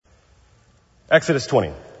Exodus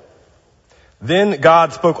 20. Then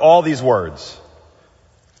God spoke all these words.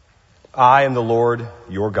 I am the Lord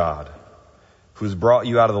your God, who has brought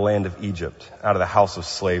you out of the land of Egypt, out of the house of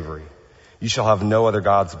slavery. You shall have no other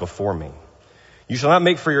gods before me. You shall not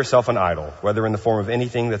make for yourself an idol, whether in the form of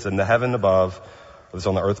anything that's in the heaven above, or that's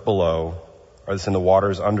on the earth below, or that's in the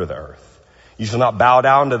waters under the earth. You shall not bow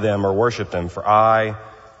down to them or worship them, for I,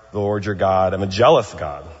 the Lord your God, am a jealous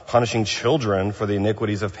God, punishing children for the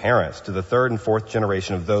iniquities of parents to the third and fourth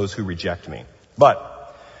generation of those who reject me, but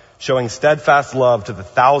showing steadfast love to the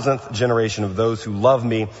 1,000th generation of those who love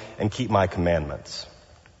me and keep my commandments.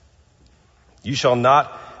 You shall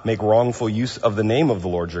not make wrongful use of the name of the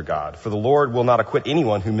Lord your God, for the Lord will not acquit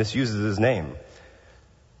anyone who misuses his name.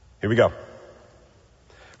 Here we go.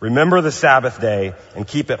 Remember the Sabbath day and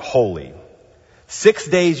keep it holy. 6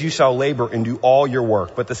 days you shall labor and do all your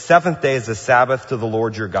work, but the seventh day is the Sabbath to the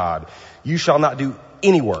Lord your God. You shall not do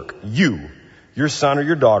any work, you, your son or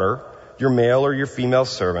your daughter, your male or your female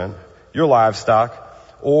servant, your livestock,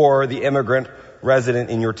 or the immigrant resident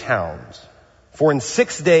in your towns. For in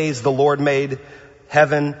 6 days the Lord made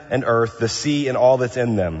heaven and earth, the sea and all that's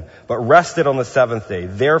in them, but rested on the seventh day.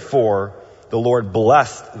 Therefore, the Lord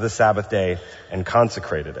blessed the Sabbath day and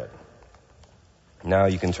consecrated it. Now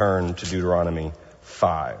you can turn to Deuteronomy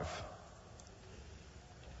 5.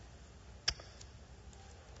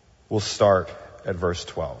 We'll start at verse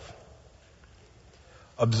 12.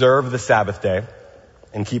 Observe the Sabbath day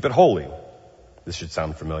and keep it holy. This should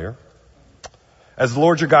sound familiar. As the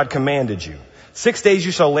Lord your God commanded you. 6 days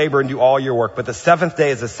you shall labor and do all your work, but the seventh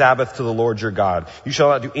day is a Sabbath to the Lord your God. You shall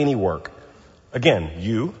not do any work. Again,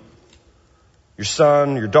 you, your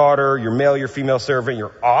son, your daughter, your male, your female servant,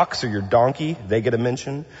 your ox or your donkey, they get a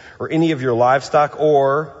mention, or any of your livestock,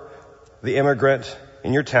 or the immigrant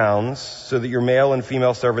in your towns, so that your male and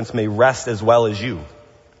female servants may rest as well as you.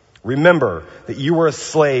 Remember that you were a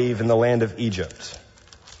slave in the land of Egypt,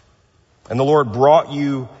 and the Lord brought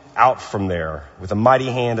you out from there with a mighty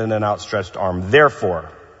hand and an outstretched arm.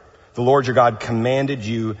 Therefore, the Lord your God commanded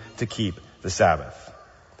you to keep the Sabbath.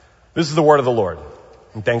 This is the word of the Lord,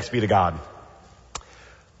 and thanks be to God.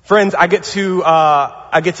 Friends, I get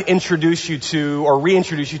to introduce you to, or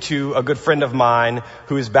reintroduce you to, a good friend of mine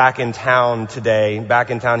who is back in town today. Back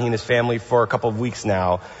in town, he and his family for a couple of weeks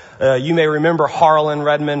now. You may remember Harlan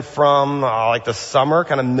Redmond from like the summer,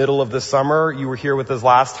 kind of middle of the summer. You were here with us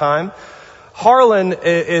last time. Harlan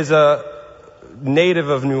is a native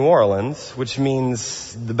of New Orleans, which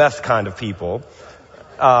means the best kind of people.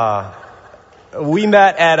 We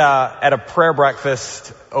met at a prayer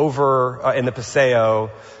breakfast over in the Paseo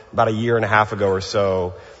about a year and a half ago or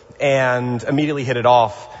so, and immediately hit it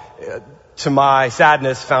off. To my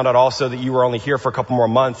sadness, found out also that you were only here for a couple more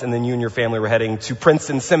months, and then you and your family were heading to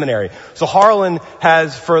Princeton Seminary. So Harlan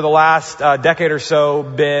has, for the last decade or so,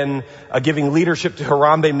 been giving leadership to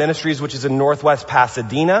Harambe Ministries, which is in Northwest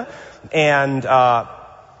Pasadena, and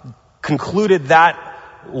concluded that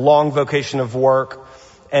long vocation of work,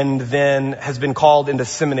 and then has been called into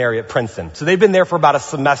seminary at Princeton. So they've been there for about a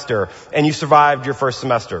semester, and you survived your first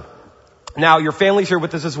semester. Now, your family's here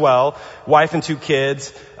with us as well, wife and 2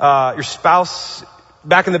 kids, your spouse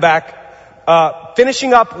back in the back,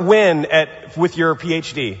 finishing up when with your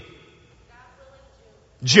PhD?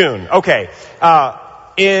 June. Okay.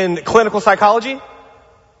 In clinical psychology?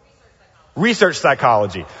 Research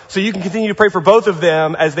psychology. So you can continue to pray for both of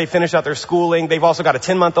them as they finish out their schooling. They've also got a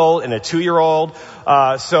 10-month-old and a 2-year-old.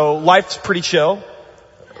 So life's pretty chill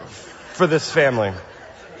for this family.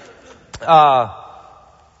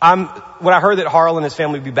 When I heard that Harlan and his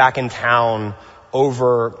family would be back in town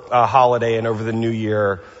over a holiday and over the new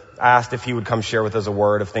year, I asked if he would come share with us a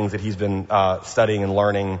word of things that he's been studying and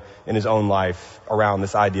learning in his own life around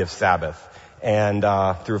this idea of Sabbath. And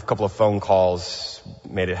through a couple of phone calls,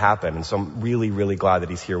 made it happen. And so I'm really, really glad that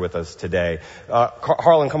he's here with us today.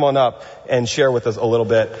 Harlan, come on up and share with us a little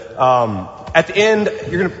bit. At the end,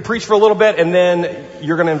 you're going to preach for a little bit, and then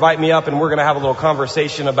you're going to invite me up, and we're going to have a little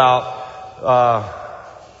conversation about,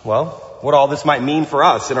 what all this might mean for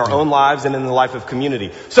us in our own lives and in the life of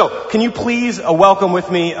community. So, can you please welcome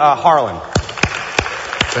with me Harlan?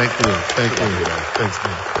 Thank you. Thanks,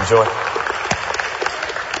 man. Enjoy.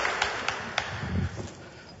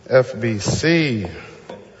 FBC.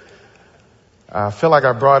 I feel like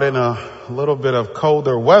I brought in a little bit of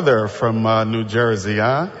colder weather from New Jersey,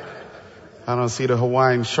 huh? I don't see the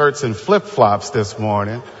Hawaiian shirts and flip-flops this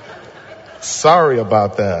morning. Sorry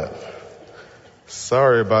about that.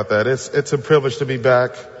 It's a privilege to be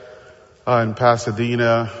back in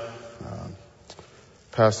Pasadena.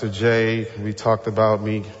 Pastor Jay, we talked about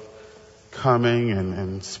me coming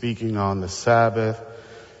and speaking on the Sabbath.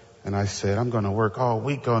 And I said, I'm going to work all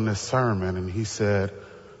week on this sermon. And he said,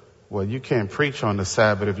 well, you can't preach on the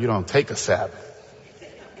Sabbath if you don't take a Sabbath.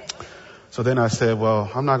 So then I said, well,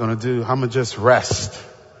 I'm going to just rest.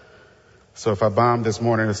 So if I bombed this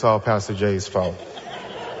morning, it's all Pastor Jay's fault.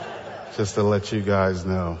 Just to let you guys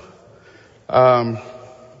know.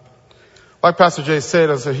 Like Pastor Jay said,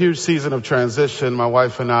 it's a huge season of transition. My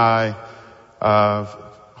wife and I,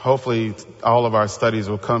 hopefully all of our studies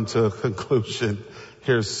will come to a conclusion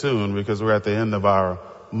here soon because we're at the end of our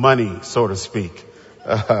money, so to speak.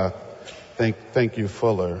 Thank you,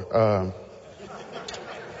 Fuller.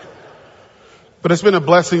 But it's been a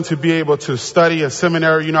blessing to be able to study a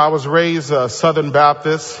seminary. You know, I was raised Southern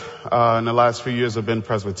Baptist. In the last few years I've been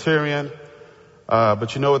Presbyterian.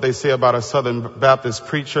 But you know what they say about a Southern Baptist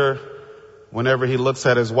preacher? Whenever he looks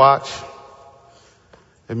at his watch,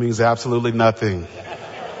 it means absolutely nothing.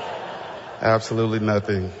 Absolutely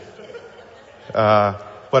nothing.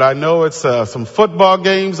 But I know it's some football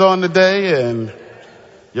games on today, and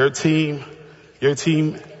your team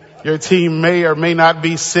may or may not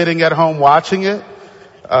be sitting at home watching it.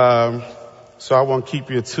 So I won't keep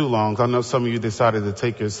you too long. I know some of you decided to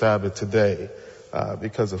take your Sabbath today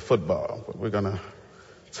because of football, but we're going to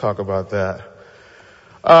talk about that.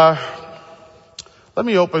 Let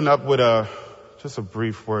me open up with just a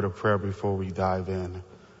brief word of prayer before we dive in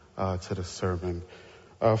to the sermon.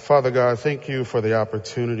 Father God, thank you for the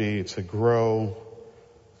opportunity to grow,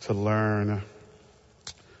 to learn,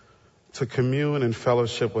 to commune and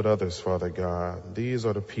fellowship with others, Father God. These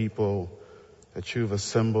are the people that you've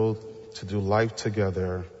assembled to do life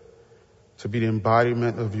together, to be the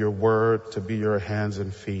embodiment of your word, to be your hands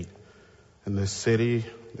and feet in this city,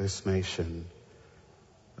 this nation.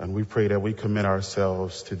 And we pray that we commit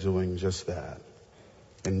ourselves to doing just that.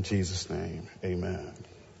 In Jesus' name, amen.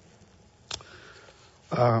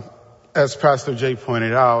 As Pastor Jay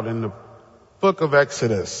pointed out, in the book of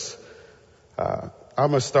Exodus, I'm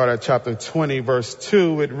going to start at chapter 20, verse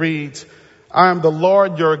 2. It reads, I am the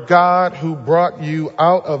Lord your God who brought you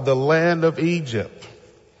out of the land of Egypt,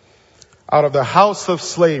 out of the house of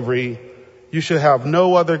slavery. You should have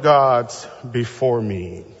no other gods before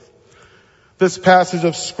me. This passage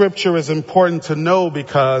of scripture is important to know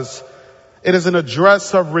because it is an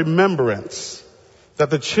address of remembrance that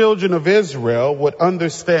the children of Israel would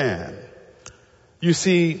understand. You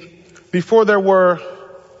see, before they were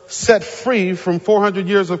set free from 400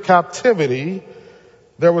 years of captivity,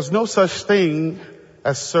 there was no such thing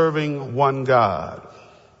as serving one God.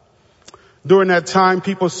 During that time,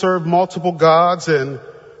 people served multiple gods, and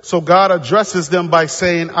so God addresses them by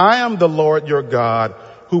saying, I am the Lord your God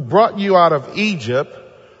who brought you out of Egypt,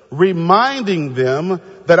 reminding them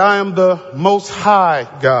that I am the Most High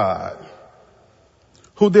God,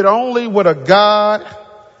 who did only what a God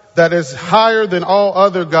that is higher than all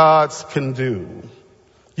other gods can do.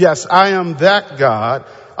 Yes, I am that God.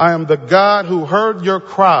 I am the God who heard your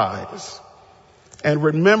cries and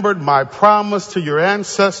remembered my promise to your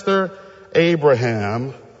ancestor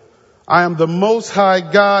Abraham. I am the Most High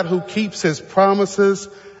God who keeps his promises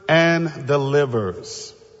and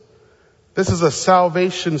delivers. This is a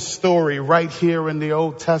salvation story right here in the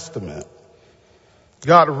Old Testament.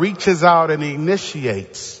 God reaches out and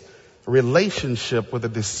initiates a relationship with the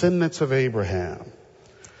descendants of Abraham.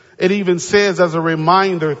 It even says as a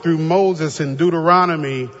reminder through Moses in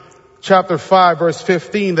Deuteronomy chapter 5 verse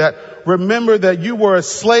 15 that remember that you were a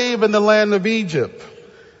slave in the land of Egypt,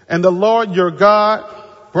 and the Lord your God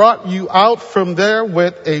brought you out from there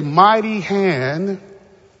with a mighty hand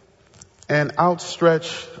and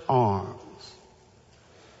outstretched arms.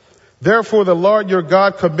 Therefore, the Lord your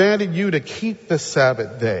God commanded you to keep the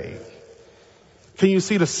Sabbath day. Can you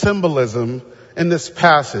see the symbolism in this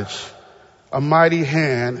passage? A mighty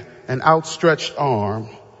hand, an outstretched arm.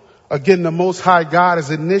 Again, the Most High God is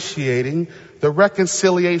initiating the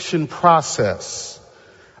reconciliation process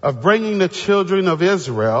of bringing the children of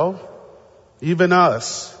Israel, even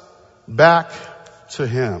us, back to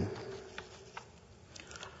Him.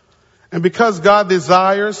 And because God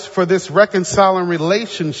desires for this reconciling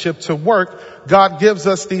relationship to work, God gives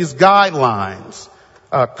us these guidelines,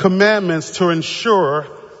 commandments to ensure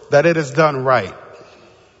that it is done right.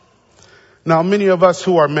 Now, many of us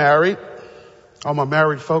who are married, all my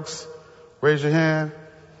married folks, raise your hand.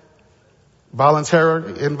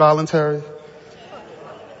 Voluntary, involuntary.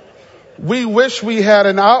 We wish we had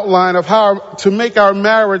an outline of how to make our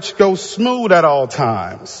marriage go smooth at all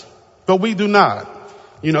times, but we do not.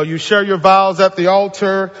 You know, you share your vows at the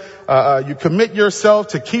altar. You commit yourself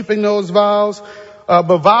to keeping those vows.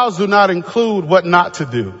 But vows do not include what not to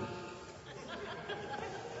do.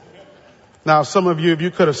 Now, some of you, if you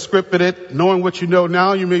could have scripted it, knowing what you know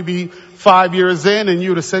now, you may be 5 years in and you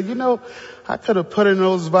would have said, I could have put in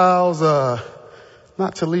those vows,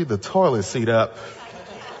 not to leave the toilet seat up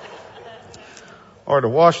or to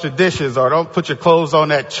wash the dishes or don't put your clothes on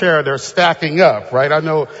that chair. They're stacking up, right? I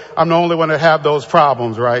know I'm the only one that have those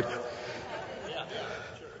problems, right?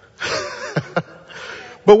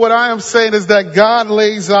 But what I am saying is that God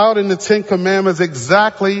lays out in the Ten Commandments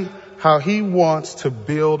exactly how he wants to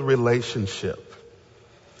build relationship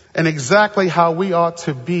and exactly how we ought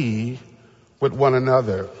to be with one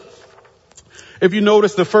another. If you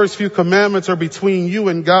notice, the first few commandments are between you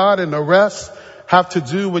and God, and the rest have to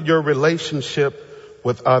do with your relationship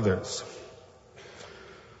with others.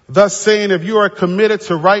 Thus saying, if you are committed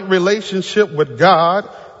to right relationship with God,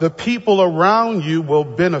 the people around you will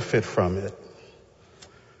benefit from it.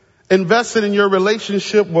 Invested in your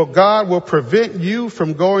relationship with God will prevent you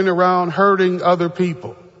from going around hurting other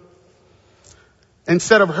people.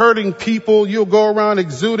 Instead of hurting people, you'll go around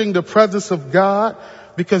exuding the presence of God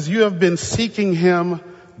because you have been seeking him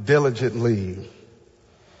diligently.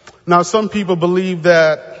 Now, some people believe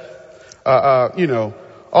that,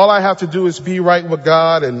 all I have to do is be right with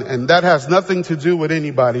God, and that has nothing to do with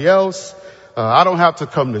anybody else. I don't have to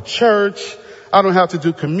come to church. I don't have to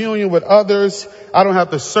do communion with others. I don't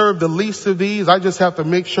have to serve the least of these. I just have to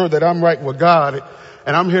make sure that I'm right with God.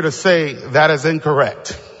 And I'm here to say that is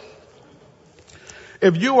incorrect.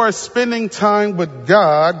 If you are spending time with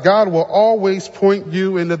God, God will always point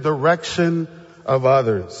you in the direction of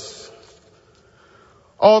others.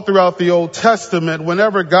 All throughout the Old Testament,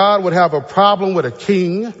 whenever God would have a problem with a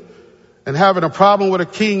king, and having a problem with a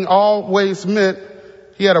king always meant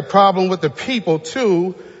he had a problem with the people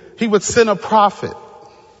too, he would send a prophet.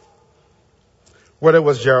 Whether it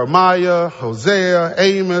was Jeremiah, Hosea,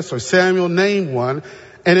 Amos, or Samuel, name one.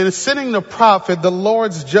 And in sending the prophet, the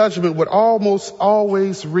Lord's judgment would almost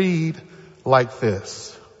always read like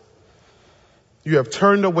this. You have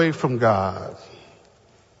turned away from God.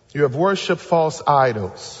 You have worshiped false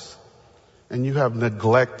idols. And you have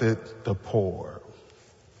neglected the poor.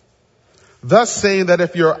 Thus saying that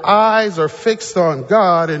if your eyes are fixed on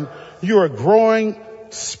God and you are growing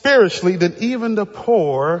spiritually, then even the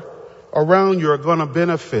poor around you are going to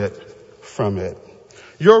benefit from it.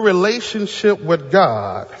 Your relationship with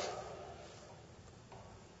God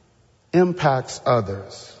impacts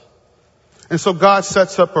others. And so God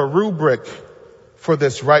sets up a rubric for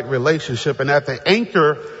this right relationship. And at the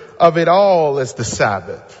anchor of it all is the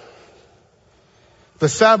Sabbath. The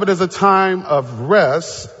Sabbath is a time of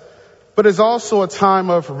rest, but it's also a time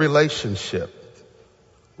of relationship.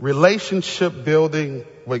 Relationship building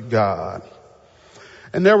with God.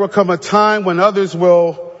 And there will come a time when others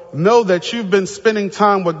will know that you've been spending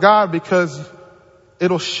time with God because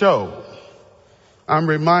it'll show. I'm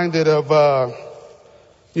reminded of,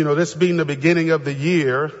 this being the beginning of the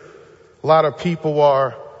year. A lot of people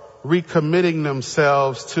are recommitting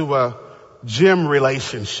themselves to a gym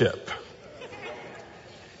relationship.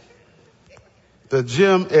 The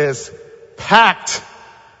gym is packed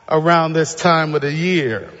around this time of the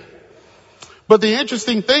year. But the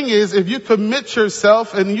interesting thing is, if you commit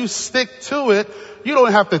yourself and you stick to it, you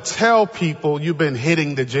don't have to tell people you've been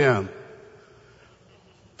hitting the gym.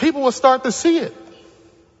 People will start to see it.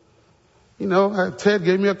 Ted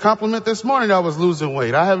gave me a compliment this morning. I was losing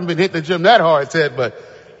weight. I haven't been hitting the gym that hard, Ted, but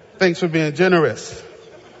thanks for being generous.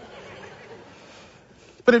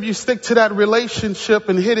 But if you stick to that relationship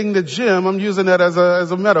and hitting the gym, I'm using that as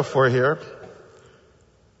a metaphor here.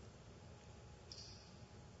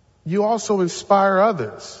 You also inspire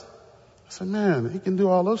others. I said, man, he can do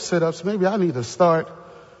all those sit-ups. Maybe I need to start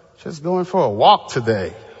just going for a walk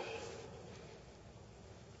today.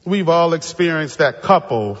 We've all experienced that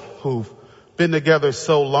couple who've been together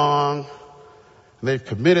so long. And they've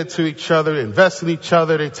committed to each other, invest in each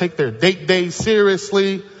other. They take their date days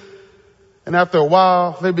seriously. And after a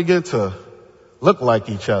while, they begin to look like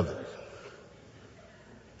each other.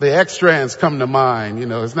 The X-strands come to mind.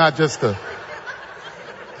 It's not just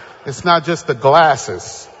the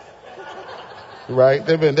glasses, right?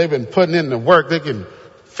 They've been putting in the work. They can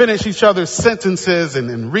finish each other's sentences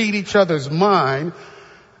and read each other's mind.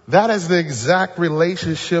 That is the exact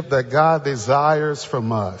relationship that God desires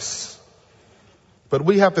from us. But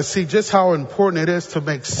we have to see just how important it is to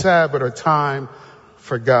make Sabbath a time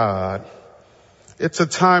for God. It's a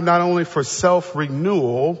time not only for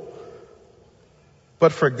self-renewal,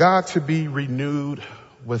 but for God to be renewed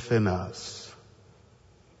within us.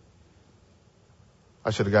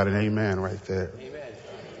 I should have got an amen right there. Amen.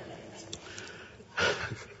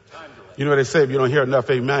 Time to You know what they say, if you don't hear enough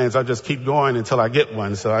amens, I just keep going until I get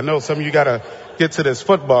one. So I know some of you got to get to this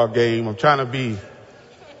football game. I'm trying to be.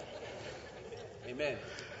 Amen.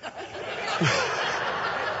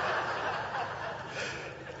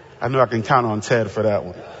 I know I can count on Ted for that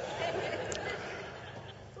one.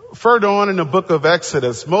 Further on in the book of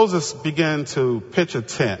Exodus, Moses began to pitch a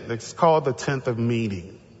tent. It's called the tent of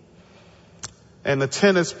meeting. And the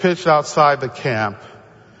tent is pitched outside the camp.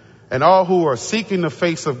 And all who are seeking the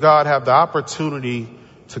face of God have the opportunity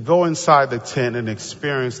to go inside the tent and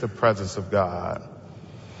experience the presence of God.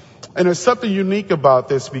 And there's something unique about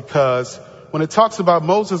this, because when it talks about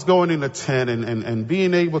Moses going in the tent and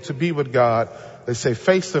being able to be with God, they say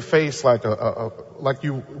face to face like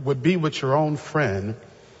you would be with your own friend.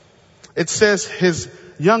 It says his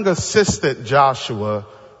young assistant Joshua,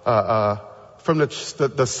 from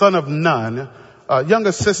the son of Nun, young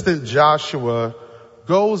assistant Joshua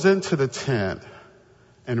goes into the tent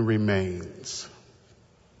and remains.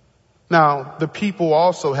 Now, the people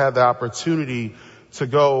also had the opportunity to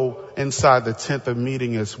go inside the tent of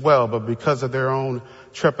meeting as well, but because of their own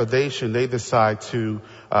trepidation, they decide to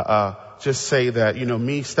just say that,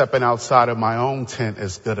 me stepping outside of my own tent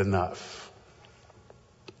is good enough.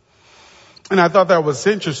 And I thought that was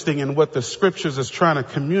interesting in what the scriptures is trying to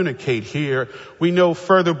communicate here. We know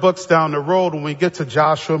further books down the road, when we get to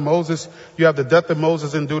Joshua, Moses, you have the death of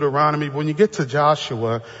Moses in Deuteronomy. When you get to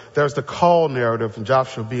Joshua, there's the call narrative and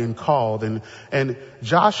Joshua being called. And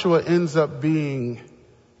Joshua ends up being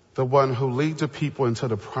the one who leads the people into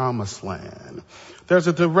the promised land. There's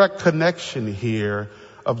a direct connection here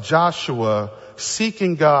of Joshua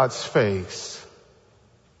seeking God's face,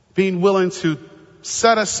 being willing to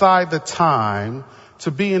set aside the time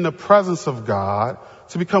to be in the presence of God,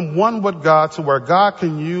 to become one with God, to where God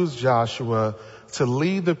can use Joshua to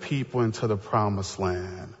lead the people into the promised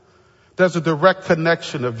land. There's a direct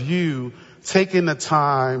connection of you taking the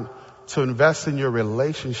time to invest in your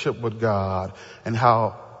relationship with God, and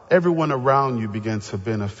how everyone around you begins to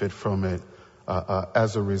benefit from it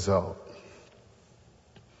as a result.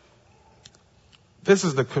 This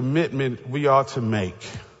is the commitment we ought to make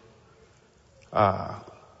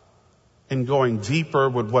in going deeper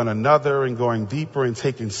with one another, and going deeper and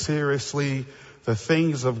taking seriously the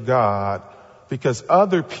things of God, because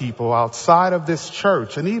other people outside of this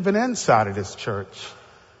church and even inside of this church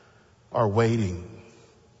are waiting,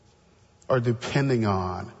 are depending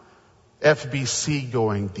on FBC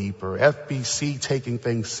going deeper, FBC taking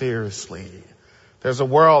things seriously. There's a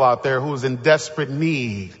world out there who's in desperate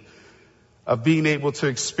need of being able to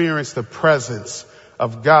experience the presence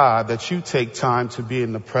of God that you take time to be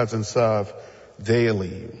in the presence of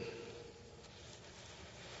daily.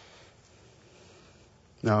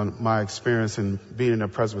 Now, in my experience in being in a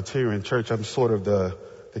Presbyterian church, I'm sort of the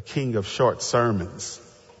king of short sermons.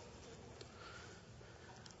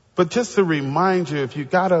 But just to remind you, if you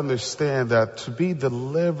got to understand that to be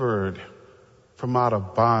delivered from out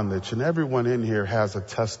of bondage, and everyone in here has a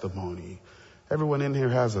testimony, everyone in here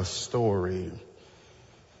has a story.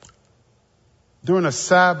 During a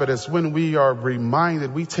Sabbath is when we are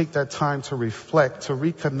reminded, we take that time to reflect, to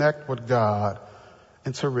reconnect with God,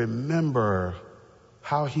 and to remember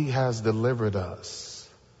how He has delivered us.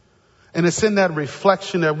 And it's in that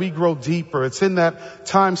reflection that we grow deeper. It's in that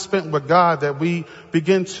time spent with God that we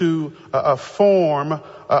begin to form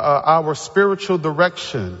our spiritual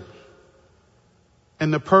direction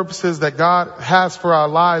and the purposes that God has for our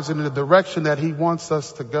lives and the direction that He wants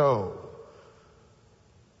us to go.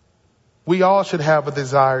 We all should have a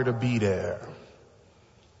desire to be there.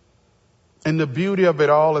 And the beauty of it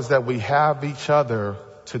all is that we have each other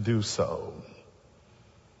to do so.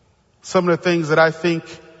 Some of the things that I think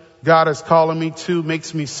God is calling me to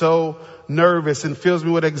makes me so nervous and fills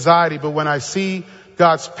me with anxiety. But when I see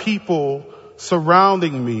God's people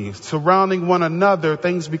surrounding me, surrounding one another,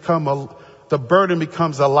 the burden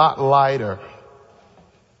becomes a lot lighter.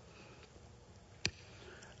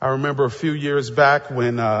 I remember a few years back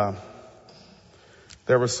when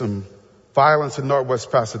there was some violence in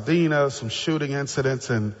Northwest Pasadena, some shooting incidents,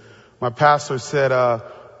 and my pastor said,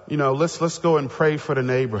 let's go and pray for the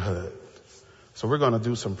neighborhood. So we're going to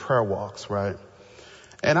do some prayer walks, right?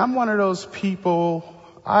 And I'm one of those people,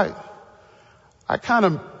 I kind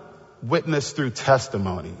of witness through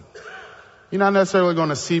testimony. You're not necessarily going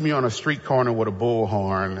to see me on a street corner with a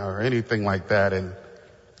bullhorn or anything like that. And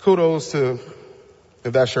kudos to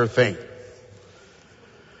if that's your thing.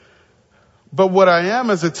 But what I am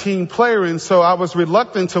is a team player, and so I was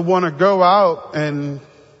reluctant to want to go out and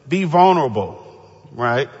be vulnerable,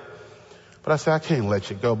 right? But I said, I can't let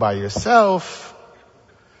you go by yourself.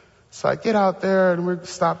 So I get out there and we're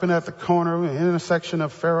stopping at the corner, intersection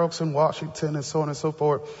of Fair Oaks and Washington and so on and so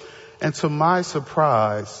forth. And to my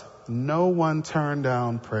surprise, no one turned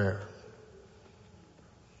down prayer.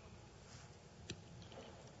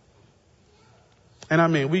 And I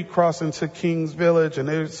mean, we crossed into Kings Village and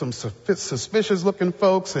there's some suspicious looking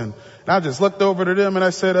folks. And I just looked over to them and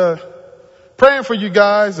I said, praying for you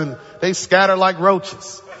guys. And they scattered like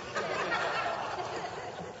roaches.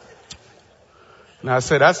 And I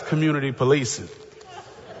said, that's community policing.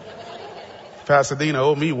 Pasadena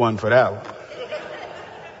owed me one for that one.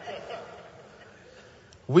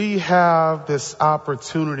 We have this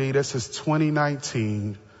opportunity, this is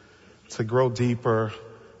 2019, to grow deeper,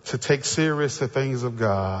 to take serious the things of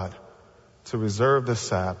God, to reserve the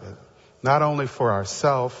Sabbath, not only for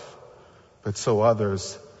ourselves, but so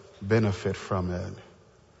others benefit from it.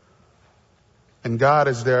 And God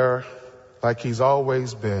is there like he's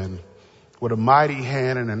always been, with a mighty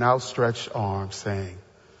hand and an outstretched arm saying,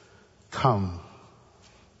 come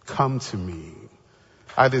to me.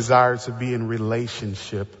 I desire to be in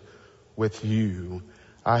relationship with you.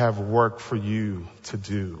 I have work for you to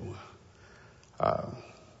do.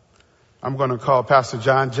 I'm going to call Pastor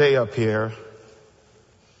John Jay up here.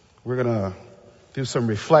 We're going to do some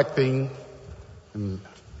reflecting and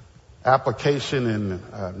application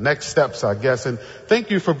and next steps, I guess. And thank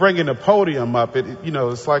you for bringing the podium up.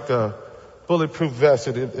 It's like a bulletproof vest.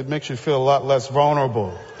 It makes you feel a lot less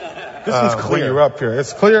vulnerable. This one's clear. When you're up here.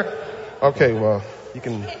 It's clear? Okay, well,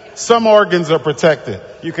 some organs are protected.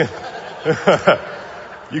 You can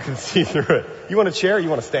see through it. You want a chair or you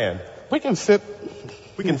want to stand? We can sit.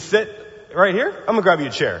 We can sit right here? I'm going to grab you a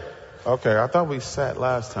chair. Okay, I thought we sat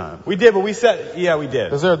last time. We did, but we sat, yeah, we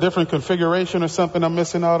did. Is there a different configuration or something I'm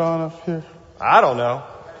missing out on up here? I don't know.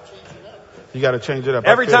 You got to change it up.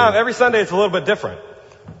 Every Sunday it's a little bit different.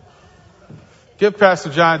 Give Pastor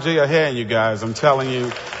John Jay a hand, you guys. I'm telling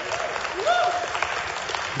you.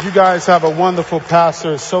 You guys have a wonderful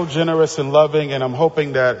pastor, so generous and loving, and I'm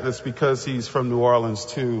hoping that it's because he's from New Orleans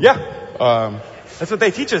too. Yeah. That's what they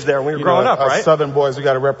teach us there when we were growing up, right? Southern boys, we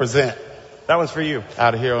got to represent. That one's for you.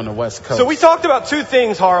 Out of here on the West Coast. So we talked about two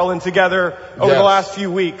things, Harlan, together over the last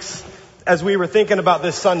few weeks as we were thinking about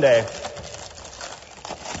this Sunday.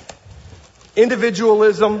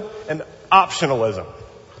 Individualism and optionalism.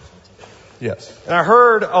 Yes. And I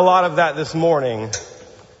heard a lot of that this morning.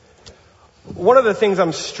 One of the things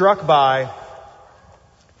I'm struck by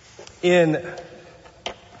in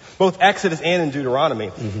both Exodus and in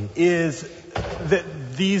Deuteronomy is that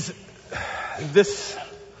this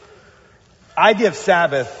idea of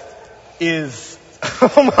Sabbath is,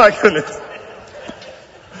 oh my goodness.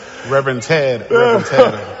 Reverend Ted.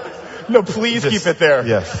 No, please keep it there.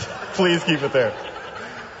 Yes. Please keep it there.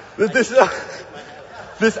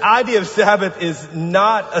 This idea of Sabbath is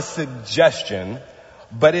not a suggestion,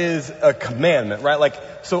 but is a commandment, right?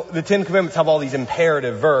 So the Ten Commandments have all these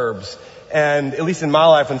imperative verbs. And at least in my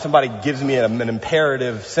life, when somebody gives me an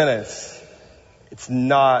imperative sentence, it's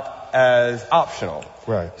not as optional.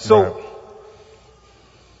 Right. So,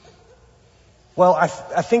 well, I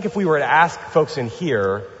think if we were to ask folks in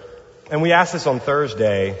here, and we asked this on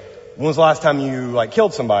Thursday, when was the last time you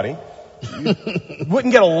killed somebody? You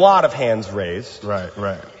wouldn't get a lot of hands raised. Right.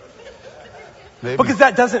 Maybe. Because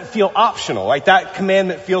that doesn't feel optional. That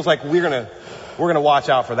commandment feels like we're gonna watch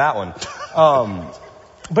out for that one.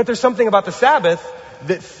 But there's something about the Sabbath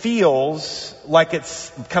that feels like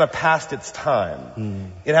it's kind of past its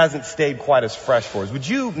time. It hasn't stayed quite as fresh for us. Would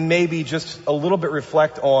you maybe just a little bit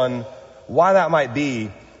reflect on why that might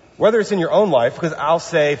be, whether it's in your own life? Because I'll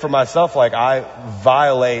say for myself, I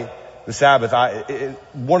violate the Sabbath.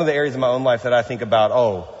 One of the areas of my own life that I think about,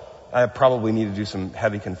 I probably need to do some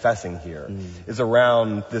heavy confessing here, is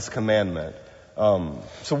around this commandment.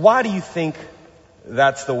 So why do you think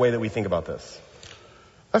that's the way that we think about this?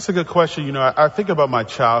 That's a good question. I think about my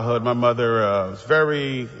childhood. My mother was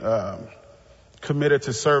very committed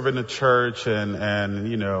to serving the church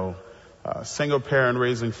and single parent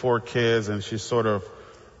raising 4 kids, and she sort of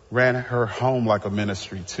ran her home like a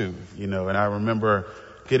ministry too, and I remember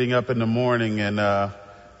getting up in the morning and I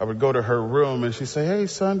would go to her room and she'd say, "Hey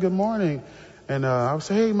son, good morning." And I would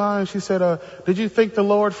say, "Hey Ma," and she said, "Did you thank the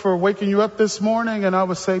Lord for waking you up this morning?" And I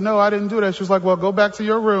would say, "No, I didn't do that." She was like, "Well, go back to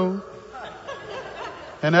your room.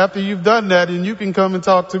 And after you've done that, then you can come and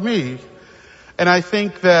talk to me." And I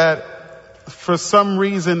think that for some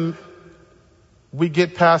reason, we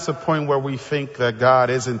get past a point where we think that God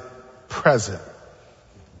isn't present,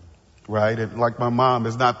 right? And like my mom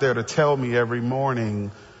is not there to tell me every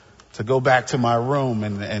morning to go back to my room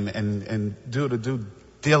and do the due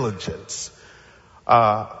diligence.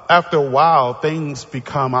 after a while, things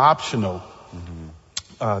become optional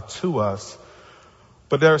to us.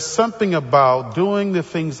 But there's something about doing the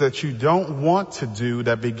things that you don't want to do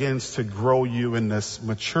that begins to grow you in this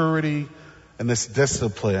maturity and this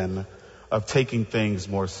discipline of taking things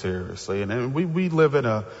more seriously. And we live in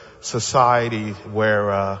a society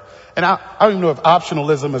where, and I don't even know if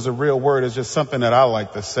optionalism is a real word. It's just something that I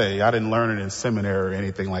like to say. I didn't learn it in seminary or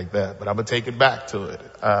anything like that, but I'm going to take it back to it.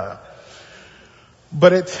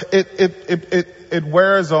 But it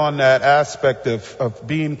wears on that aspect of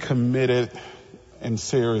being committed and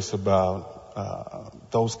serious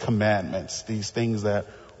about those commandments, these things that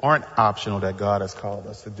aren't optional that God has called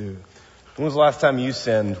us to do. When was the last time you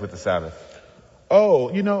sinned with the Sabbath? Oh,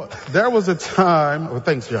 there was a time. Well,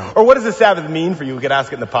 thanks, John. Or what does the Sabbath mean for you? We could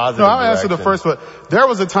ask it in the positive No, I'll direction. answer the first one. There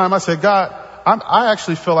was a time I said, God, I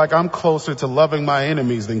actually feel like I'm closer to loving my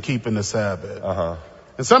enemies than keeping the Sabbath.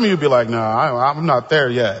 And some of you be like, no, I'm not there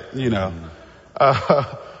yet,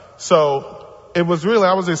 So it was really,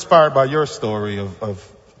 I was inspired by your story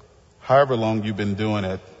of however long you've been doing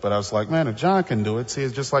it. But I was like, man, if John can do it, see,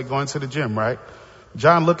 it's just like going to the gym, right?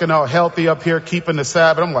 John looking all healthy up here, keeping the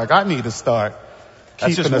Sabbath. I'm like, I need to start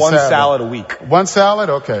That's keeping just the one Sabbath. salad a week. One salad?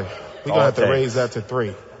 Okay. We're going to have to All it raise that to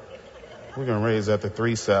 3. We're going to raise that to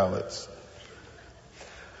 3 salads.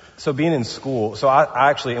 So being in school, so I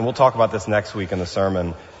actually, and we'll talk about this next week in the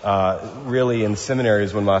sermon, really in seminary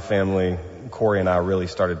is when my family, Corey and I, really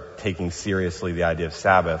started taking seriously the idea of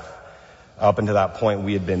Sabbath. Up until that point,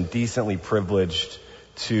 we had been decently privileged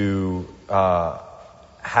to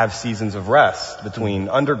have seasons of rest between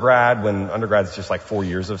undergrad, when undergrad's just like 4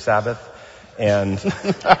 years of Sabbath, and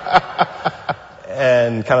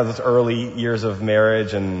and kind of those early years of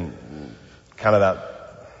marriage and kind of that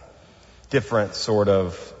different sort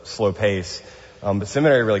of slow pace. But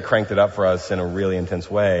seminary really cranked it up for us in a really intense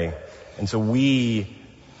way. And so we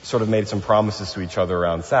sort of made some promises to each other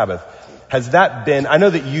around Sabbath. Has that been, I know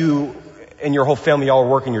that you and your whole family, y'all were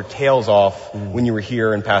working your tails off when you were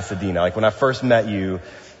here in Pasadena. Like when I first met you,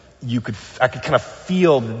 I could kind of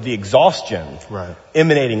feel the exhaustion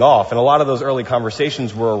emanating off. And a lot of those early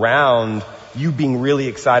conversations were around you being really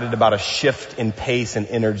excited about a shift in pace and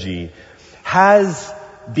energy. Has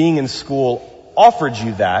being in school offered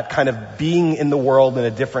you that, kind of being in the world in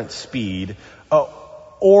a different speed,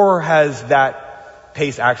 or has that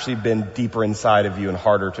pace actually been deeper inside of you and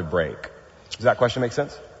harder to break? Does that question make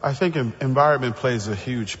sense? I think environment plays a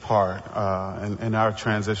huge part in our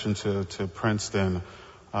transition to Princeton.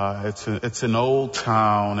 It's an old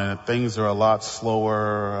town and things are a lot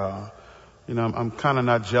slower. I'm kind of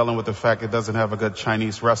not gelling with the fact it doesn't have a good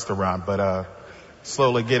Chinese restaurant, but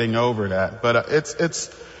slowly getting over that. But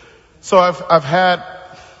so I've had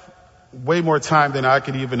way more time than I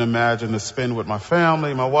could even imagine to spend with my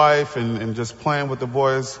family, my wife, and just playing with the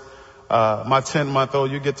boys. My 10-month-old,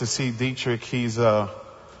 you get to see Dietrich. He's a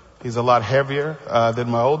lot heavier than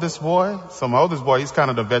my oldest boy. So my oldest boy, he's kind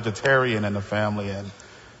of the vegetarian in the family,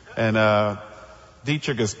 and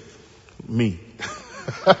Dietrich is me.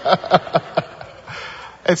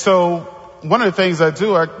 And so one of the things I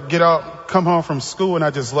do, I get out, come home from school, and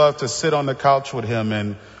I just love to sit on the couch with him.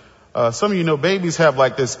 And some of you know babies have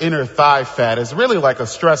like this inner thigh fat. It's really like a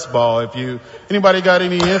stress ball. Anybody got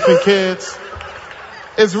any infant kids?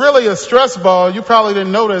 It's really a stress ball. You probably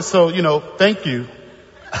didn't notice. So, thank you.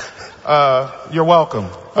 You're welcome.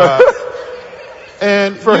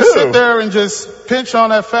 And For you who? sit there and just pinch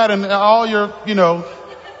on that fat and all your,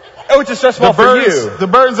 Oh, it's a stress ball for you. the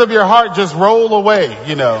burdens of your heart just roll away,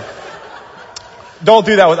 Don't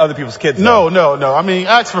do that with other people's kids. No. I mean,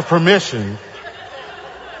 ask for permission.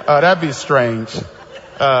 That'd be strange.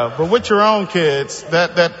 But with your own kids,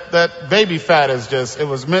 that baby fat it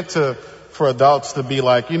was meant for adults to be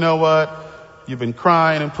like, you know what? You've been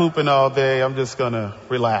crying and pooping all day. I'm just going to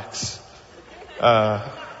relax,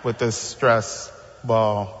 with this stress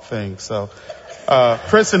ball thing. So,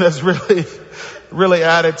 Princeton has really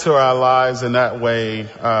added to our lives in that way.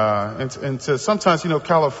 And to sometimes,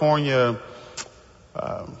 California,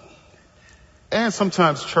 and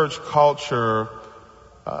sometimes church culture,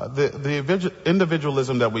 the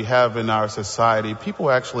individualism that we have in our society, people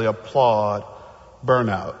actually applaud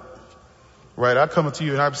burnout. Right? I come to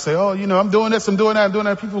you and I say, oh, I'm doing this, I'm doing that, I'm doing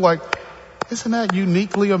that. People are like, isn't that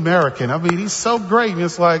uniquely American? I mean, he's so great. And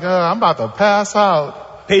it's like, I'm about to pass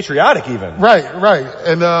out. Patriotic even. Right.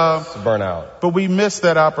 And, To burn out. but we miss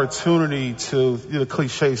that opportunity to, the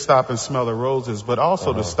cliche, stop and smell the roses, but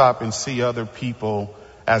also to stop and see other people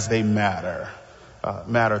as they matter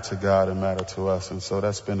to God and matter to us. And so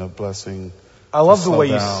that's been a blessing I love the way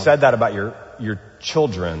down. you said that about your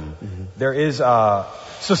children. Mm-hmm. There is,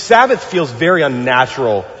 so Sabbath feels very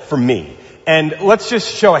unnatural for me. And let's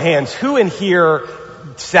just show of hands. Who in here,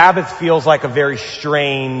 Sabbath feels like a very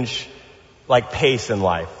strange, like pace in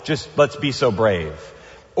life? Just let's be so brave.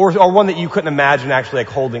 Or one that you couldn't imagine actually like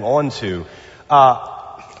holding on to.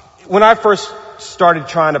 When I first started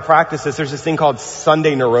trying to practice this, there's this thing called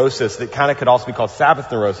Sunday neurosis that kind of could also be called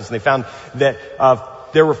Sabbath neurosis. And they found that,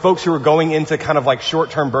 there were folks who were going into kind of like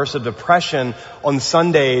short-term bursts of depression on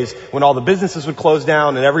Sundays when all the businesses would close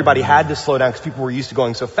down and everybody had to slow down because people were used to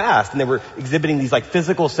going so fast. And they were exhibiting these like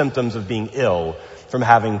physical symptoms of being ill from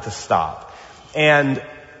having to stop. And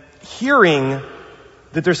hearing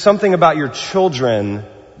that there's something about your children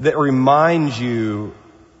that reminds you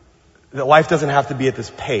that life doesn't have to be at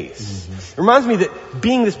this pace. Mm-hmm. It reminds me that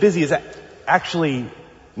being this busy is actually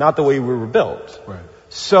not the way we were built. Right.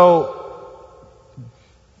 So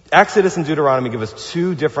Exodus and Deuteronomy give us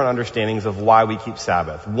two different understandings of why we keep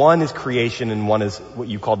Sabbath. One is creation and one is what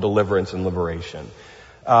you call deliverance and liberation.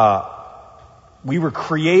 We were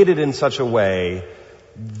created in such a way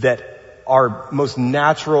that our most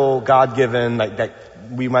natural, God-given, like that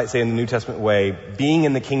we might say in the New Testament way, being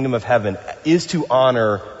in the kingdom of heaven is to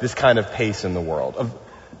honor this kind of pace in the world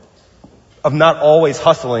of not always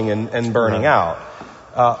hustling and burning out.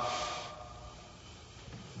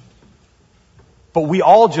 But we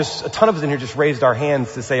all a ton of us in here just raised our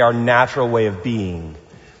hands to say our natural way of being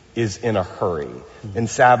is in a hurry. And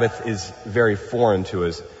Sabbath is very foreign to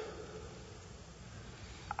us.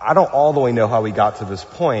 I don't all the way know how we got to this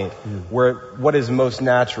point where what is most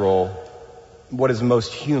natural, what is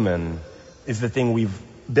most human is the thing we've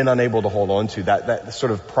been unable to hold on to, that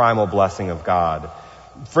sort of primal blessing of God.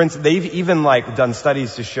 For instance, they've even like done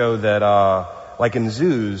studies to show that, like in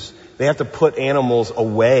zoos, they have to put animals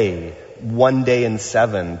away 1 day in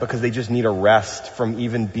 7 because they just need a rest from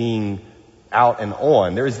even being out and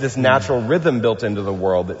on. There is this natural rhythm built into the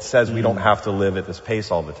world that says we don't have to live at this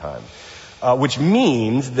pace all the time. Which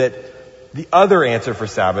means that the other answer for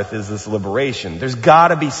Sabbath is this liberation. There's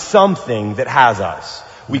gotta be something that has us.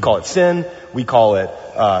 We call it sin, we could call it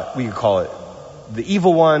the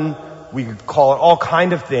evil one, we could call it all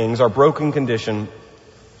kind of things, our broken condition,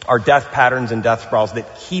 our death patterns and death spirals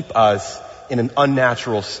that keep us in an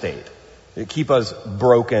unnatural state. That keep us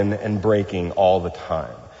broken and breaking all the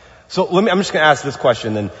time. So I'm just going to ask this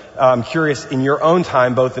question, and I'm curious, in your own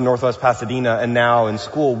time, both in Northwest Pasadena and now in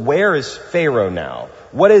school, where is Pharaoh now?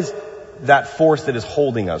 What is that force that is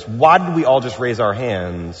holding us? Why did we all just raise our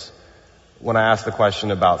hands when I asked the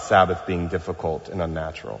question about Sabbath being difficult and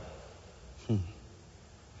unnatural?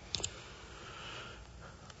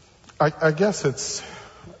 I guess it's,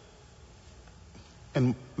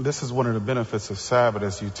 and this is one of the benefits of Sabbath,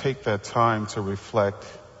 is you take that time to reflect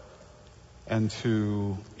and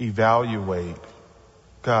to evaluate,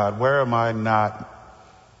 God, where am I not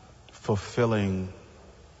fulfilling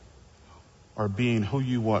or being who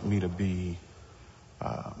you want me to be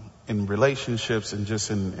in relationships and just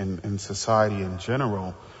in society in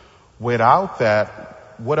general? Without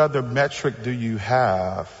that, what other metric do you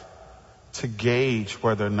have to gauge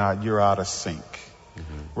whether or not you're out of sync?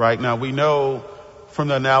 Mm-hmm. Right now, we know from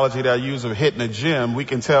the analogy that I use of hitting a gym, we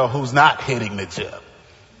can tell who's not hitting the gym.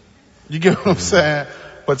 You get what I'm saying?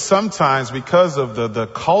 But sometimes because of the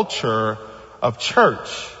culture of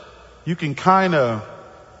church, you can kind of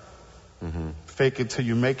fake it till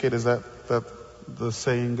you make it. Is that the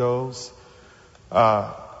saying goes?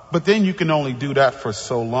 But then you can only do that for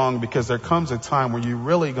so long, because there comes a time where you're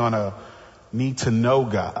really going to need to know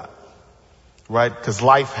God, right? Because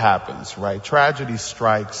life happens, right? Tragedy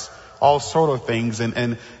strikes, all sort of things.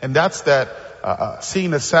 And that's that,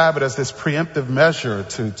 seeing the Sabbath as this preemptive measure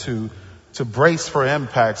to brace for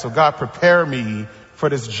impact. So God, prepare me for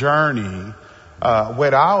this journey.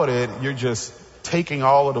 Without it, you're just taking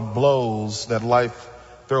all of the blows that life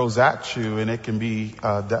throws at you, and it can be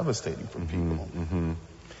devastating for people. Mm-hmm.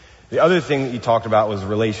 The other thing that you talked about was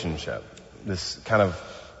relationship. This kind of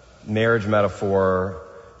marriage metaphor,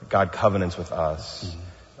 God covenants with us.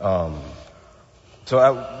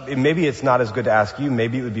 So maybe it's not as good to ask you.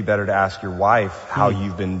 Maybe it would be better to ask your wife how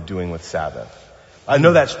you've been doing with Sabbath. I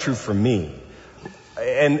know that's true for me.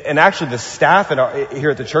 And actually the staff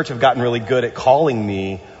here at the church have gotten really good at calling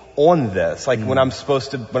me on this. Like when I've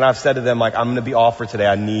said to them, like, I'm going to be off for today,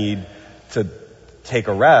 I need to take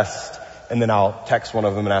a rest. And then I'll text one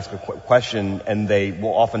of them and ask a question, and they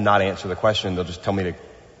will often not answer the question. They'll just tell me to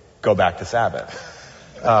go back to Sabbath.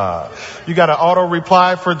 You got an auto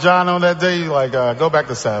reply for John on that day? Like, go back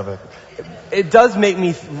to Sabbath. it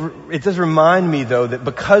does remind me though that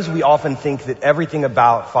because we often think that everything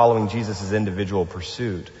about following Jesus is individual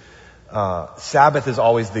pursuit, Sabbath is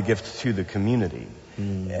always the gift to the community.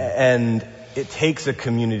 And it takes a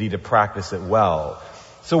community to practice it well.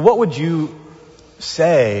 So what would you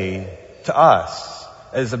say to us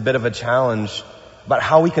as a bit of a challenge about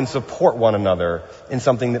how we can support one another in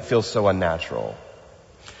something that feels so unnatural?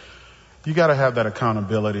 You got to have that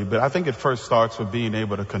accountability, but I think it first starts with being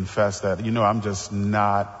able to confess that, I'm just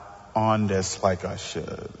not on this like I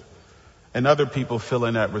should. And other people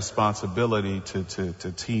feeling that responsibility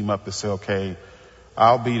to team up to say, okay,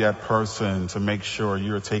 I'll be that person to make sure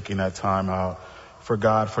you're taking that time out for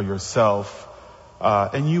God, for yourself.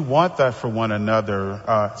 And you want that for one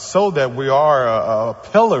another, so that we are a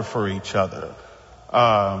pillar for each other.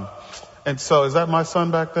 And so is that my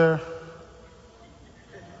son back there?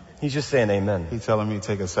 He's just saying amen. He's telling me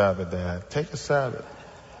take a Sabbath, Dad. Take a Sabbath.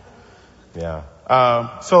 Yeah.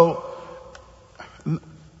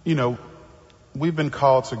 We've been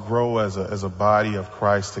called to grow as a body of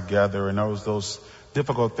Christ together, and those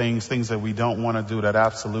difficult things that we don't want to do that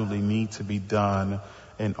absolutely need to be done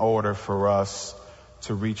in order for us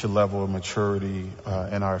to reach a level of maturity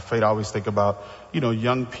in our faith. I always think about,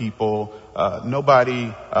 young people.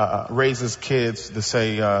 Nobody raises kids to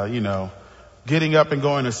say, getting up and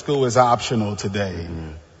going to school is optional today.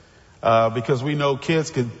 Because we know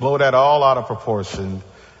kids could blow that all out of proportion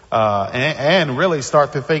and really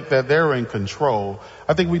start to think that they're in control.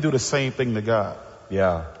 I think we do the same thing to God.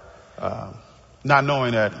 Yeah. Not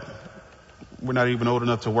knowing that we're not even old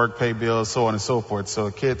enough to work, pay bills, so on and so forth. So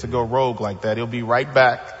a kid to go rogue like that, he'll be right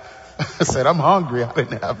back. Said, I'm hungry. I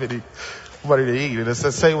didn't have anybody to eat. And it's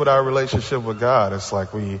the same with our relationship with God. It's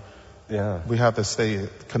like we have to stay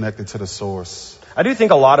connected to the source. I do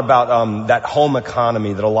think a lot about that home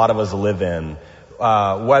economy that a lot of us live in.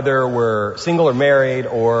 Whether we're single or married,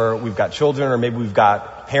 or we've got children, or maybe we've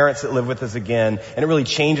got parents that live with us again, and it really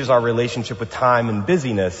changes our relationship with time and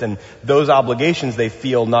busyness, and those obligations, they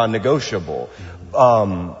feel non-negotiable.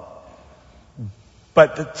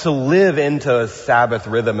 But to live into a Sabbath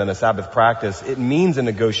rhythm and a Sabbath practice, it means a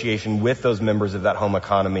negotiation with those members of that home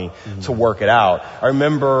economy to work it out. I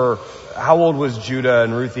remember, how old was Judah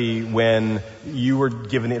and Ruthie when you were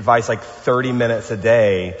given the advice like 30 minutes a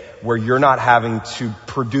day where you're not having to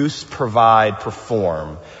produce, provide,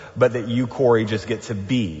 perform, but that you, Corey, just get to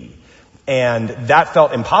be? And that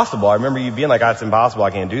felt impossible. I remember you being like, that's impossible,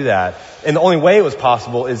 I can't do that. And the only way it was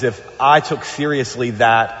possible is if I took seriously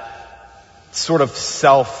that sort of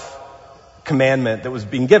self-commandment that was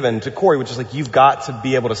being given to Corey, which is like, you've got to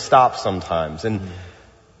be able to stop sometimes. And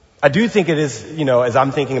I do think it is, as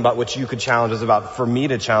I'm thinking about what you could challenge us about, for me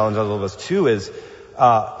to challenge all of us too, is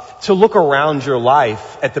to look around your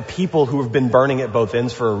life at the people who have been burning at both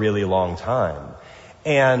ends for a really long time.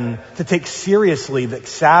 And to take seriously that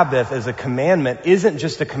Sabbath as a commandment isn't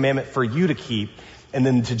just a commandment for you to keep and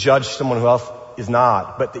then to judge someone who else is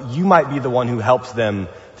not, but that you might be the one who helps them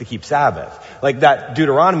to keep Sabbath. Like that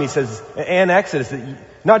Deuteronomy says, and Exodus, that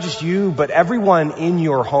not just you, but everyone in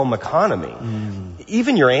your home economy,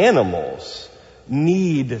 even your animals,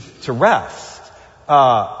 need to rest.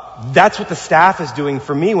 That's what the staff is doing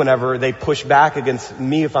for me whenever they push back against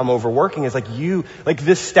me if I'm overworking. It's like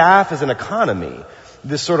this staff is an economy,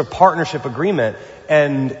 this sort of partnership agreement.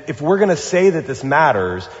 And if we're going to say that this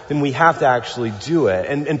matters, then we have to actually do it.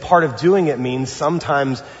 And part of doing it means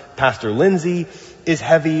sometimes Pastor Lindsay is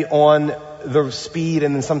heavy on the speed,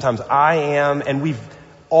 and then sometimes I am, and we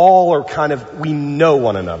know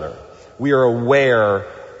one another. We are aware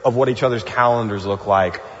of what each other's calendars look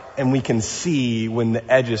like, and we can see when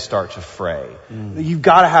the edges start to fray. You've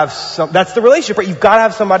got to have that's the relationship, right? You've got to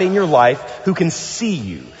have somebody in your life who can see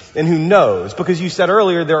you and who knows, because you said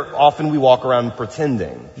earlier, we walk around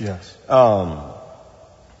pretending. Yes.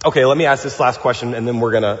 Okay, let me ask this last question, and then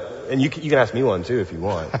and you can ask me one too if you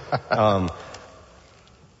want.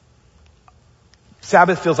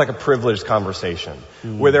 Sabbath feels like a privileged conversation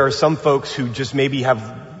where there are some folks who just maybe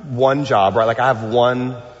have one job, right? Like I have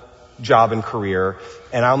one job and career,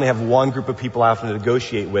 and I only have one group of people I have to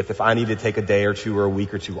negotiate with if I need to take a day or two or a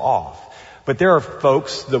week or two off. But there are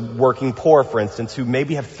folks, the working poor, for instance, who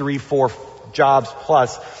maybe have 3-4 jobs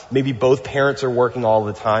plus, maybe both parents are working all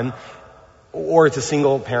the time, or it's a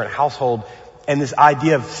single parent household. And this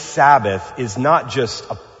idea of Sabbath is not just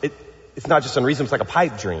it's not just unreasonable, it's like a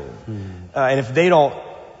pipe dream. And if they don't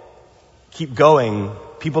keep going,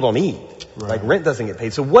 people don't eat. Right. Like rent doesn't get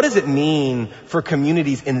paid. So what does it mean for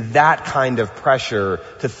communities in that kind of pressure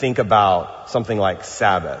to think about something like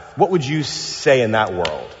Sabbath? What would you say in that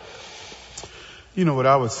world? You know what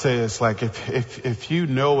I would say is like if you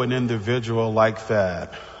know an individual like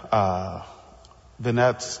that, then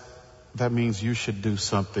that means you should do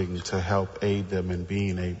something to help aid them in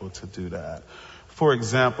being able to do that. For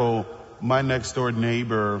example, my next door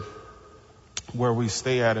neighbor, where we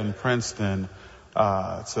stay at in Princeton,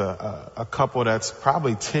 it's a couple that's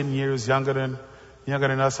probably 10 years younger than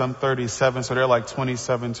us. I'm 37, so they're like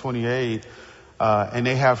 27, 28, and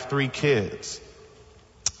they have 3 kids.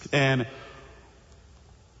 And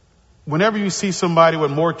whenever you see somebody with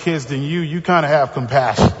more kids than you kind of have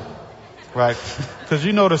compassion, right? Because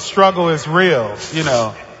you know the struggle is real, you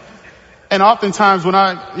know. And oftentimes when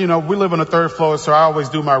we live on the 3rd floor, so I always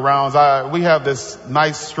do my rounds. We have this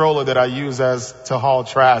nice stroller that I use to haul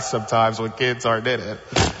trash sometimes when kids aren't in it.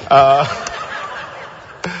 But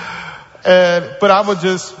I would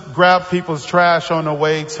just grab people's trash on the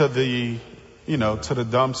way to the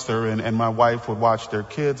dumpster, and my wife would watch their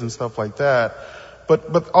kids and stuff like that.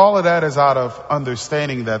 But all of that is out of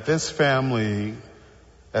understanding that this family,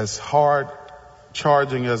 as hard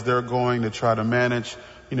charging as they're going to try to manage,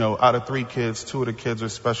 out of 3 kids, 2 of the kids are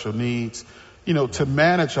special needs, to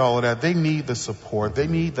manage all of that, they need the support, they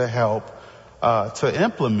need the help, to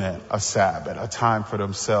implement a Sabbath, a time for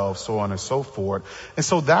themselves, so on and so forth. And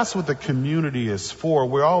so that's what the community is for.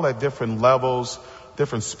 We're all at different levels,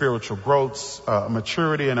 different spiritual growths,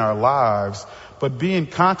 maturity in our lives, but being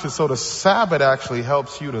conscious. So the Sabbath actually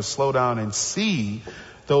helps you to slow down and see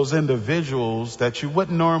those individuals that you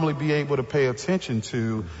wouldn't normally be able to pay attention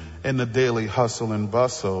to in the daily hustle and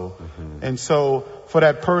bustle. And so for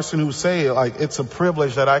that person who say, like, it's a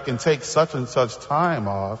privilege that I can take such and such time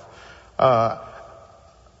off,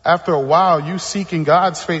 after a while, you seeking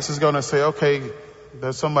God's face is going to say, okay,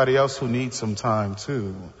 there's somebody else who needs some time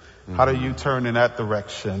too. How do you turn in that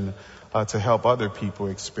direction to help other people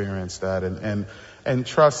experience that? And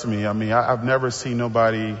trust me, I mean, I've never seen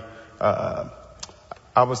nobody.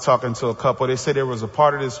 I was talking to a couple. They said there was a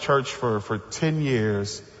part of this church for 10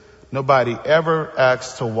 years. Nobody ever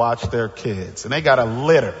asked to watch their kids, and they got a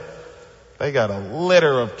litter. They got a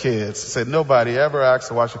litter of kids. Said nobody ever asked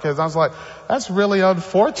to watch their kids. I was like, that's really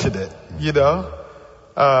unfortunate,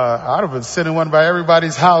 I'd have been sitting one by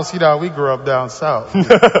everybody's house. We grew up down south.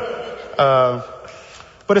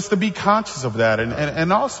 But it's to be conscious of that.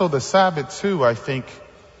 And also the Sabbath too, I think.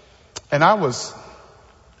 And I was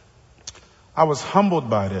humbled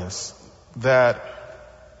by this, that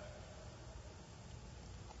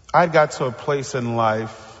I got to a place in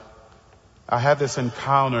life, I had this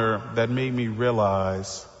encounter that made me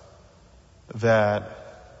realize that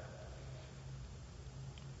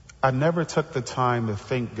I never took the time to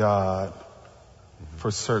thank God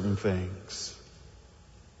for certain things.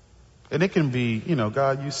 And it can be,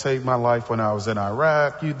 God, you saved my life when I was in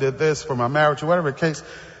Iraq. You did this for my marriage or whatever the case.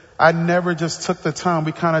 I never just took the time.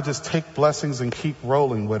 We kind of just take blessings and keep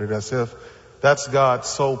rolling with it as if that's God's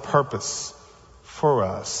sole purpose for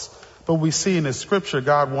us. But we see in the scripture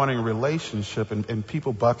God wanting a relationship and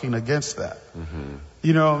people bucking against that.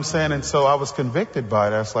 You know what I'm saying? And so I was convicted by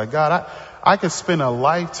that. It's like, God, I could spend a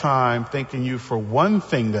lifetime thanking you for one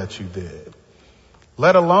thing that you did,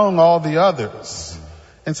 let alone all the others.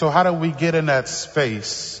 And so how do we get in that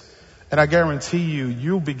space? And I guarantee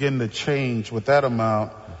you'll begin to change with that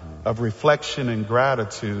amount of reflection and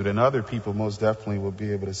gratitude, and other people most definitely will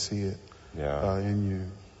be able to see it in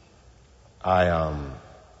you.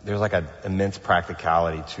 There's like an immense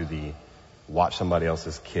practicality to the watch somebody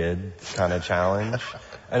else's kid kind of challenge.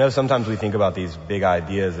 I know sometimes we think about these big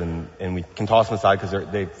ideas and we can toss them aside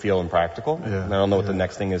because they feel impractical. And I don't know what the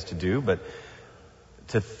next thing is to do, but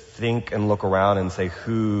to think and look around and say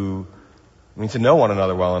to know one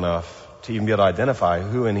another well enough to even be able to identify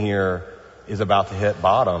who in here is about to hit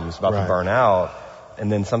bottom, is about to burn out.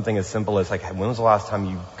 And then something as simple as like, when was the last time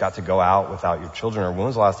you got to go out without your children? Or when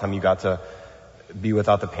was the last time you got to be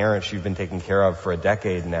without the parents you've been taking care of for a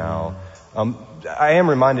decade now? I am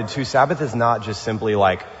reminded too, Sabbath is not just simply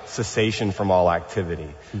like cessation from all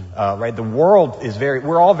activity, right? The world is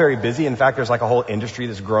we're all very busy. In fact, there's like a whole industry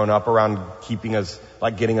that's grown up around keeping us,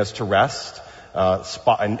 like getting us to rest.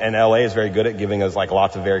 And LA is very good at giving us like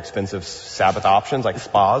lots of very expensive Sabbath options, like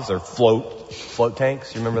spas or float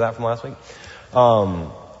tanks. You remember that from last week?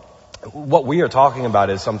 What we are talking about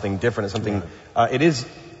is something different. It's something, it is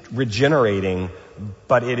regenerating,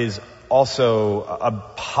 but it is also a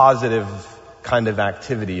positive kind of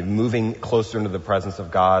activity, moving closer into the presence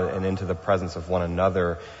of God and into the presence of one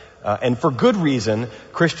another. And for good reason,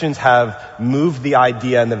 Christians have moved the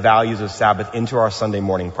idea and the values of Sabbath into our Sunday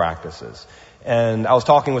morning practices. And I was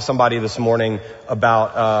talking with somebody this morning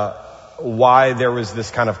about why there was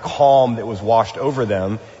this kind of calm that was washed over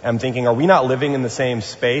them. And I'm thinking, are we not living in the same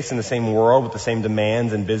space, in the same world, with the same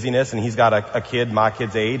demands and busyness? And he's got a kid my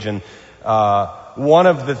kid's age, and one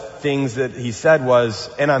of the things that he said was,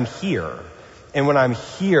 and I'm here. And when I'm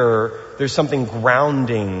here, there's something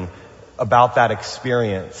grounding about that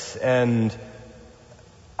experience. And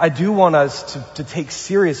I do want us to take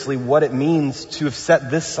seriously what it means to have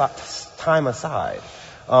set this time aside.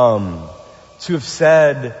 To have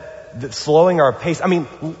said that slowing our pace, I mean,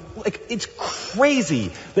 like, it's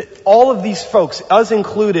crazy that all of these folks, us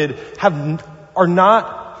included, are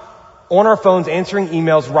not on our phones answering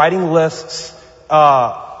emails, writing lists,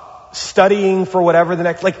 studying for whatever the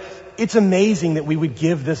next, like, it's amazing that we would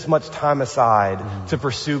give this much time aside to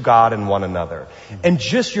pursue God and one another. And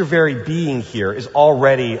just your very being here is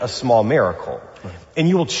already a small miracle. And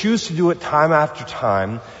you will choose to do it time after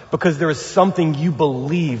time because there is something you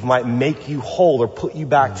believe might make you whole or put you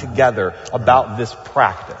back together about this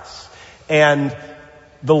practice. And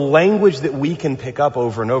the language that we can pick up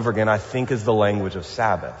over and over again, I think, is the language of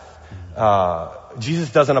Sabbath.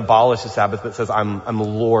 Jesus doesn't abolish the Sabbath, but says, I'm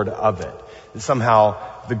Lord of it. And somehow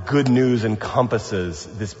the good news encompasses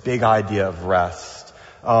this big idea of rest.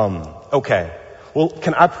 Okay. Well,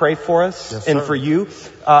 can I pray for us? Yes, and sir. for you,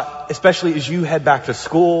 especially as you head back to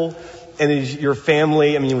school and as your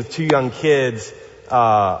family, I mean, with 2 young kids,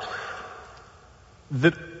 that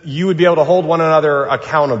you would be able to hold one another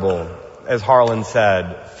accountable, as Harlan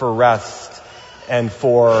said, for rest and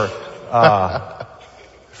for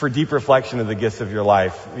deep reflection of the gifts of your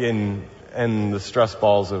life and the stress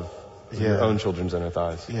balls of your own children's inner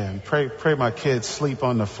thighs. Yeah, and pray my kids sleep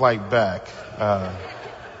on the flight back.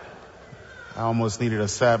 I almost needed a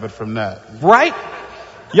Sabbath from that. Right?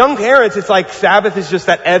 Young parents, it's like Sabbath is just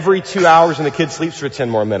that every 2 hours and the kid sleeps for 10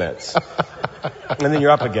 more minutes. And then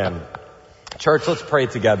you're up again. Church, let's pray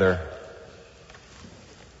together.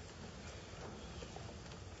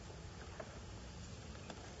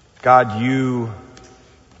 God, you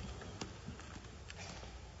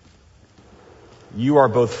are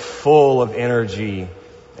both full of energy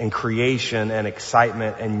and creation and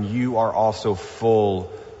excitement, and you are also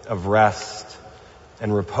full of rest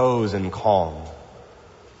and repose and calm.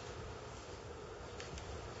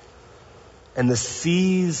 And the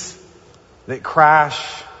seas that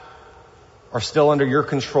crash are still under your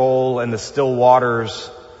control, and the still waters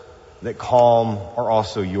that calm are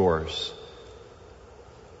also yours.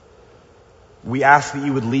 We ask that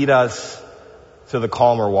you would lead us to the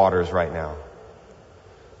calmer waters right now.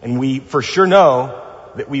 And we for sure know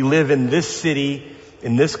that we live in this city,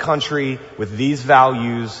 in this country, with these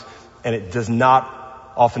values, and it does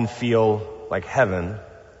not often feel like heaven.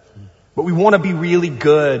 But we want to be really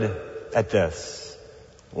good at this.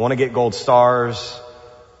 We want to get gold stars,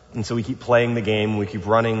 and so we keep playing the game, we keep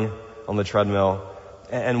running on the treadmill,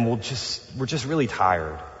 and we're just really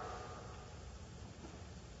tired.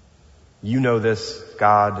 You know this,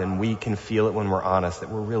 God, and we can feel it when we're honest, that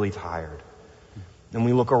we're really tired. And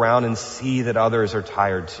we look around and see that others are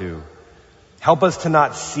tired too. Help us to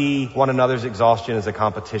not see one another's exhaustion as a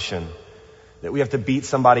competition, that we have to beat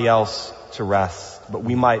somebody else to rest, but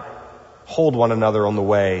we might hold one another on the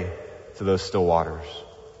way to those still waters.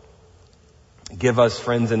 Give us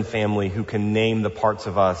friends and family who can name the parts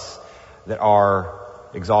of us that are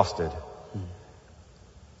exhausted.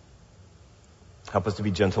 Help us to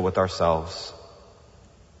be gentle with ourselves.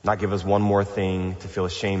 Not give us one more thing to feel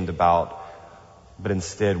ashamed about, but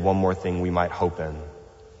instead one more thing we might hope in.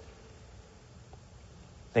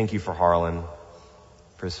 Thank you for Harlan,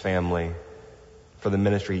 for his family, for the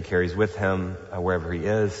ministry he carries with him wherever he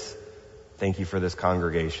is. Thank you for this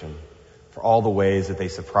congregation, for all the ways that they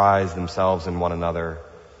surprise themselves and one another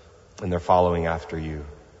in their following after you.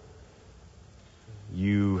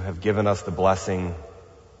 You have given us the blessing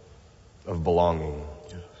of belonging,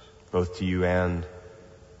 both to you and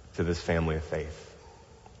to this family of faith.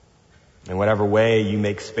 In whatever way you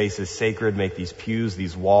make spaces sacred, make these pews,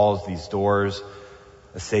 these walls, these doors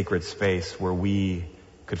a sacred space where we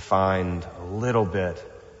could find a little bit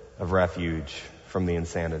of refuge from the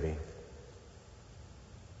insanity.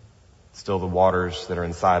 Still the waters that are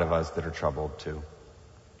inside of us that are troubled too.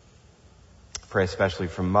 Pray especially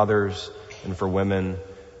for mothers and for women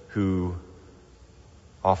who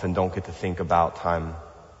often don't get to think about time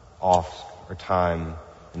off or time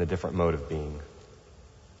in a different mode of being.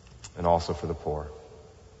 And also for the poor.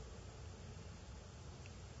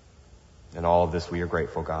 In all of this we are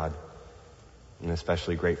grateful, God. And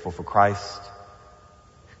especially grateful for Christ,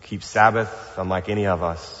 who keeps Sabbath unlike any of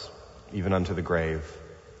us, even unto the grave,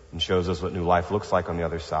 and shows us what new life looks like on the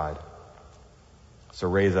other side. So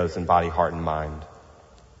raise us in body, heart, and mind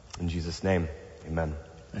In Jesus' name, amen.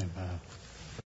 Amen.